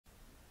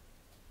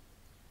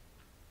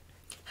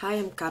Hi,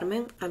 I'm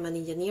Carmen. I'm an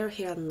engineer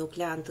here at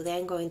Nuclia, and today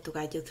I'm going to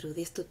guide you through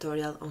this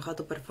tutorial on how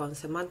to perform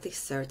semantic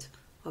search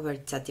over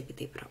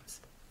ChatGPT prompts.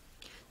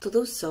 To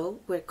do so,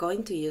 we're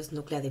going to use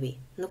NucliaDB.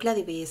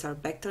 NucliaDB is our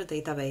vector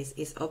database,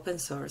 is open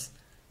source,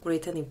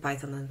 written in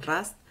Python and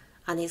Rust,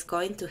 and is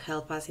going to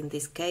help us in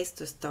this case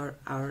to store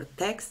our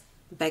text,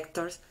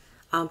 vectors,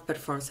 and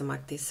perform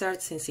semantic search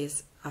since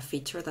it's a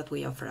feature that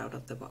we offer out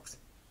of the box.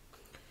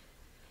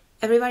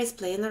 Everybody's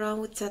playing around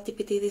with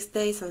ChatGPT these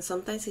days, and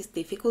sometimes it's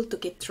difficult to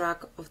keep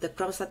track of the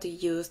prompts that you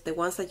use, the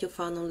ones that you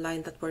found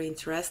online that were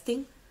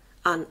interesting,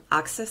 and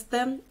access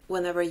them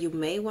whenever you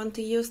may want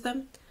to use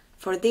them.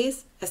 For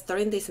this,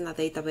 storing this in a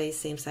database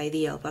seems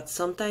ideal, but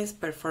sometimes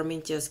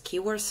performing just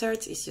keyword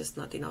search is just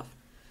not enough.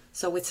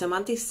 So with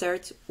semantic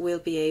search, we'll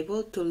be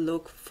able to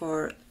look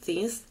for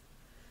things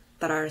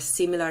that are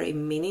similar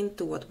in meaning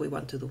to what we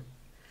want to do.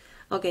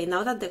 Okay,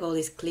 now that the goal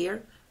is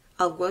clear,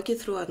 I'll walk you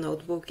through a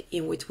notebook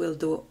in which we'll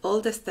do all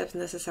the steps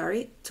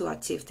necessary to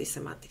achieve this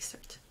semantic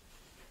search.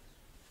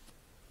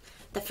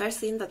 The first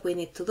thing that we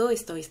need to do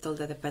is to install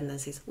the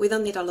dependencies. We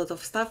don't need a lot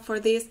of stuff for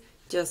this,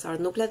 just our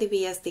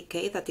NucliaDB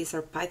SDK, that is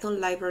our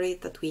Python library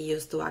that we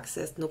use to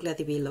access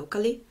NucliaDB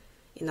locally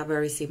in a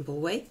very simple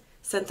way,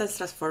 sentence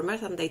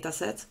transformers and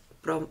datasets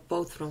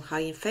both from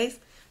HuggingFace,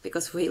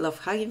 because we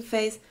love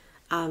HuggingFace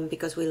and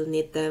because we'll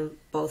need them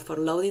both for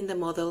loading the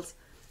models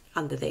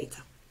and the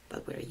data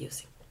that we're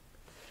using.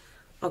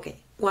 Okay,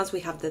 once we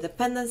have the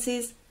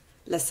dependencies,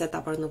 let's set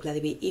up our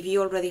NucliaDB. If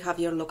you already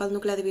have your local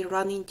NucliaDB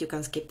running, you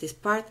can skip this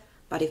part,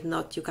 but if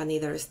not, you can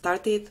either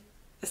start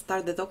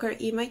the Docker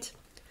image,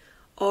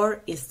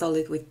 or install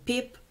it with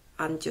pip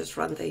and just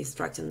run the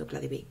instruction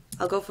NucliaDB.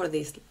 I'll go for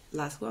this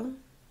last one.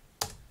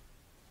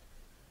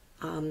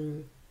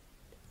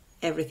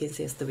 Everything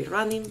seems to be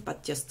running,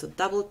 but just to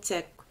double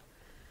check,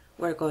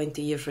 we're going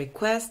to use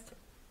request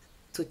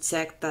to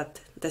check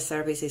that the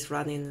service is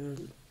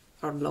running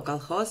our local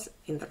host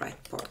in the right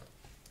port,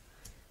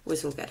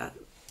 which will get a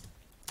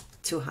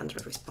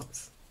 200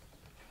 response.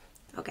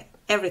 Okay,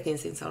 everything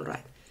seems all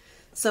right.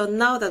 So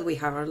now that we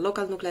have our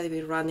local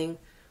NucliaDB running,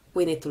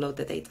 we need to load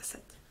the dataset.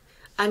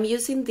 I'm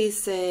using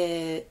this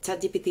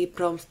ChatGPT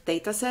prompts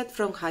dataset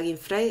from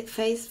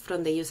HuggingFace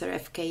from the user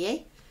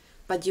FKA,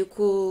 but you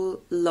could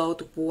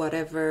load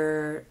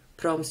whatever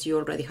prompts you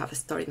already have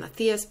stored in a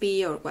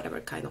CSV or whatever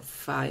kind of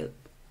file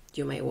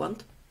you may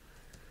want.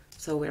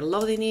 So we're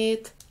loading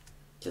it.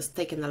 Just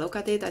taking a look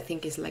at it, I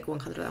think it's like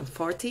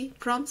 140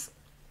 prompts.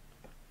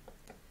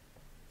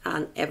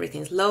 And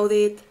everything's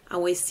loaded,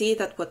 and we see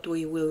that what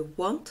we will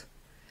want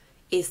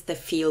is the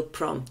field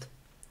prompt,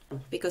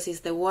 because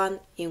it's the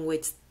one in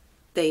which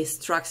the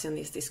instruction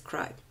is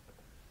described.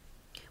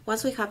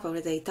 Once we have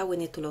our data, we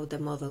need to load the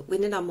model. We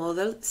need a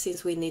model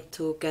since we need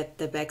to get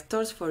the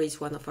vectors for each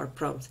one of our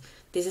prompts.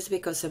 This is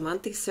because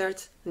semantic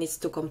search needs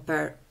to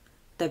compare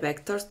the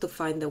vectors to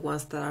find the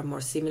ones that are more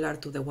similar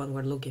to the one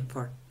we're looking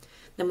for.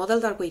 The model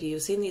that we're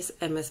using is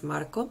MS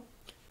Marco.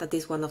 That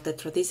is one of the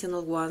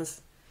traditional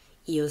ones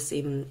used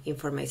in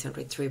information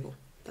retrieval.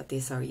 That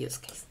is our use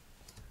case.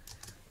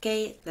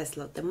 Okay, let's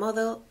load the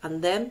model,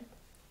 and then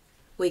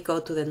we go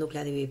to the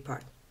NucliaDB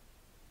part.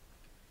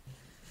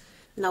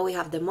 Now we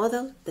have the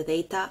model, the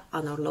data,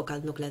 and our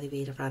local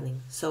NucliaDB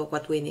running. So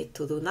what we need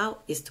to do now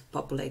is to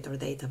populate our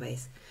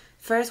database.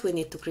 First, we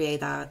need to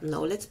create a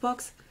knowledge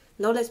box.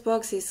 Knowledge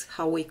box is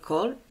how we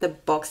call the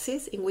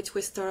boxes in which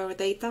we store our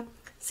data,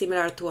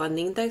 similar to an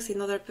index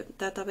in other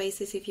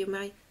databases, if you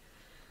may.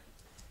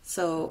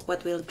 So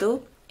what we'll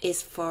do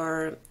is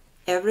for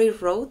every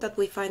row that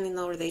we find in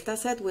our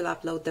dataset, we'll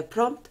upload the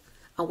prompt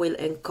and we'll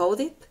encode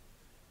it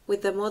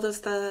with the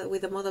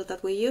model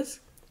that we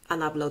use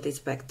and upload its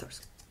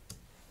vectors.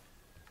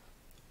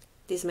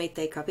 This may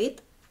take a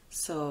bit,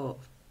 so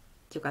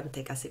you can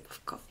take a sip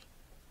of coffee.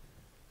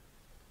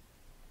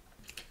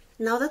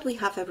 Now that we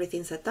have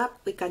everything set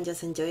up, we can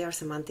just enjoy our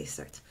semantic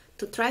search.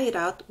 To try it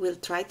out, we'll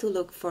try to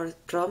look for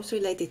prompts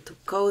related to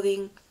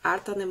coding,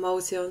 art and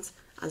emotions,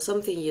 and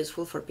something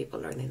useful for people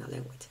learning a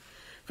language.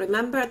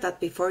 Remember that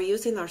before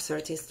using our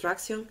search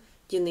instruction,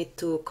 you need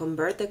to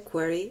convert the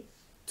query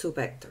to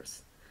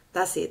vectors.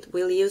 That's it.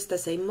 We'll use the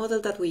same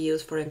model that we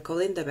use for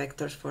encoding the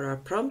vectors for our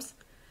prompts,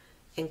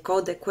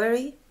 encode the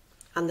query,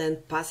 and then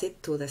pass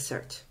it to the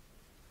search.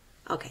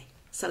 Okay,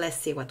 so let's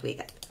see what we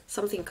get.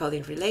 Something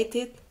coding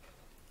related.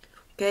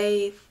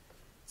 Okay.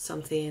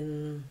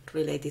 Something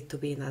related to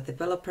being a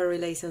developer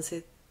relations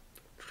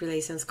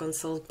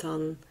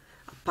consultant,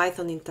 a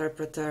Python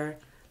interpreter,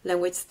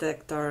 language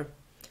detector.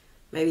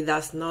 Maybe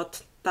that's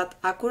not that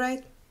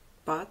accurate,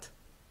 but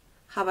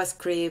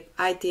JavaScript,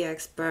 IT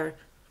expert.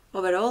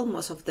 Overall,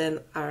 most of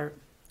them are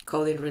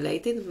coding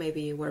related.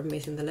 Maybe we're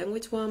missing the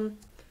language one.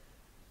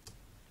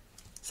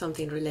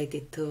 Something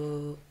related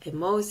to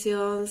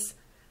emotions,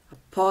 a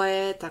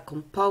poet, a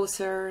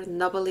composer,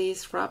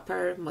 novelist,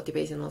 rapper,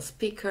 motivational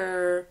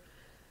speaker,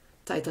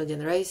 title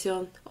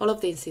generation. All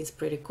of this seems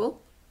pretty cool.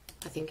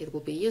 I think it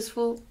will be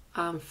useful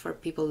for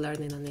people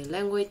learning a new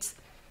language.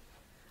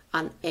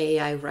 An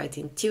AI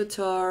writing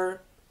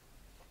tutor,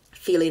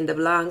 fill in the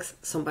blanks.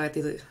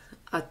 Somebody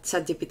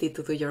ChatGPT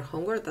to do your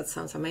homework. That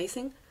sounds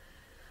amazing.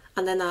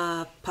 And then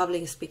a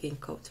public speaking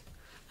coach.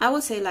 I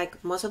would say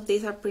like most of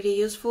these are pretty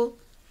useful.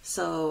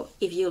 So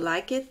if you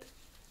like it,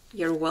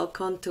 you're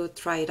welcome to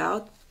try it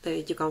out.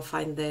 You can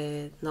find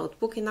the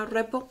notebook in our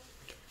repo.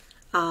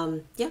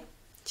 Yeah,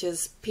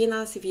 just pin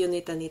us if you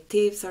need any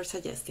tips or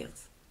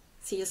suggestions.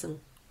 See you soon.